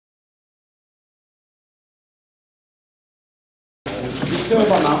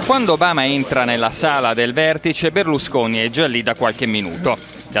Quando Obama entra nella sala del vertice, Berlusconi è già lì da qualche minuto.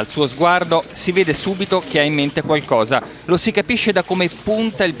 Dal suo sguardo si vede subito che ha in mente qualcosa, lo si capisce da come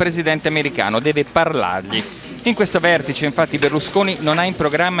punta il presidente americano, deve parlargli. In questo vertice, infatti, Berlusconi non ha in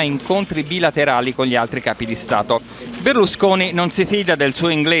programma incontri bilaterali con gli altri capi di Stato. Berlusconi non si fida del suo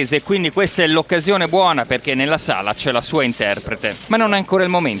inglese, quindi questa è l'occasione buona perché nella sala c'è la sua interprete. Ma non è ancora il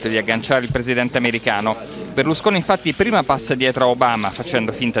momento di agganciare il presidente americano. Berlusconi infatti prima passa dietro a Obama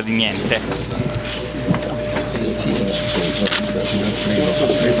facendo finta di niente.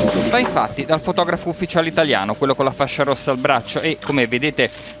 Va infatti dal fotografo ufficiale italiano, quello con la fascia rossa al braccio, e, come vedete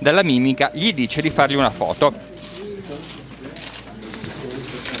dalla mimica, gli dice di fargli una foto.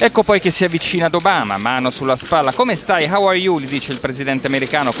 Ecco poi che si avvicina ad Obama, mano sulla spalla. «Come stai? How are you?» gli dice il presidente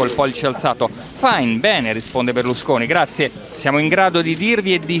americano col pollice alzato. «Fine, bene», risponde Berlusconi, «grazie. Siamo in grado di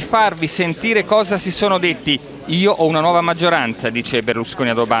dirvi e di farvi sentire cosa si sono detti. Io ho una nuova maggioranza», dice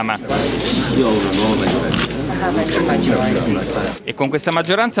Berlusconi ad Obama. «Io ho una nuova maggioranza. E con questa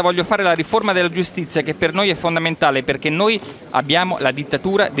maggioranza voglio fare la riforma della giustizia che per noi è fondamentale perché noi abbiamo la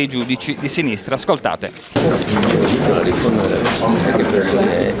dittatura dei giudici di sinistra». Ascoltate. La riforma della giustizia che per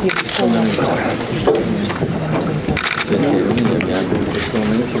noi è fondamentale perché noi abbiamo in questo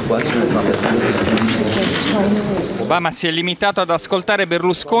momento quasi una dittatura dei giudici. Obama si è limitato ad ascoltare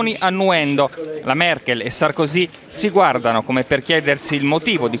Berlusconi annuendo. La Merkel e Sarkozy si guardano come per chiedersi il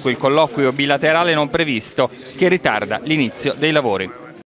motivo di quel colloquio bilaterale non previsto che ritarda l'inizio dei lavori.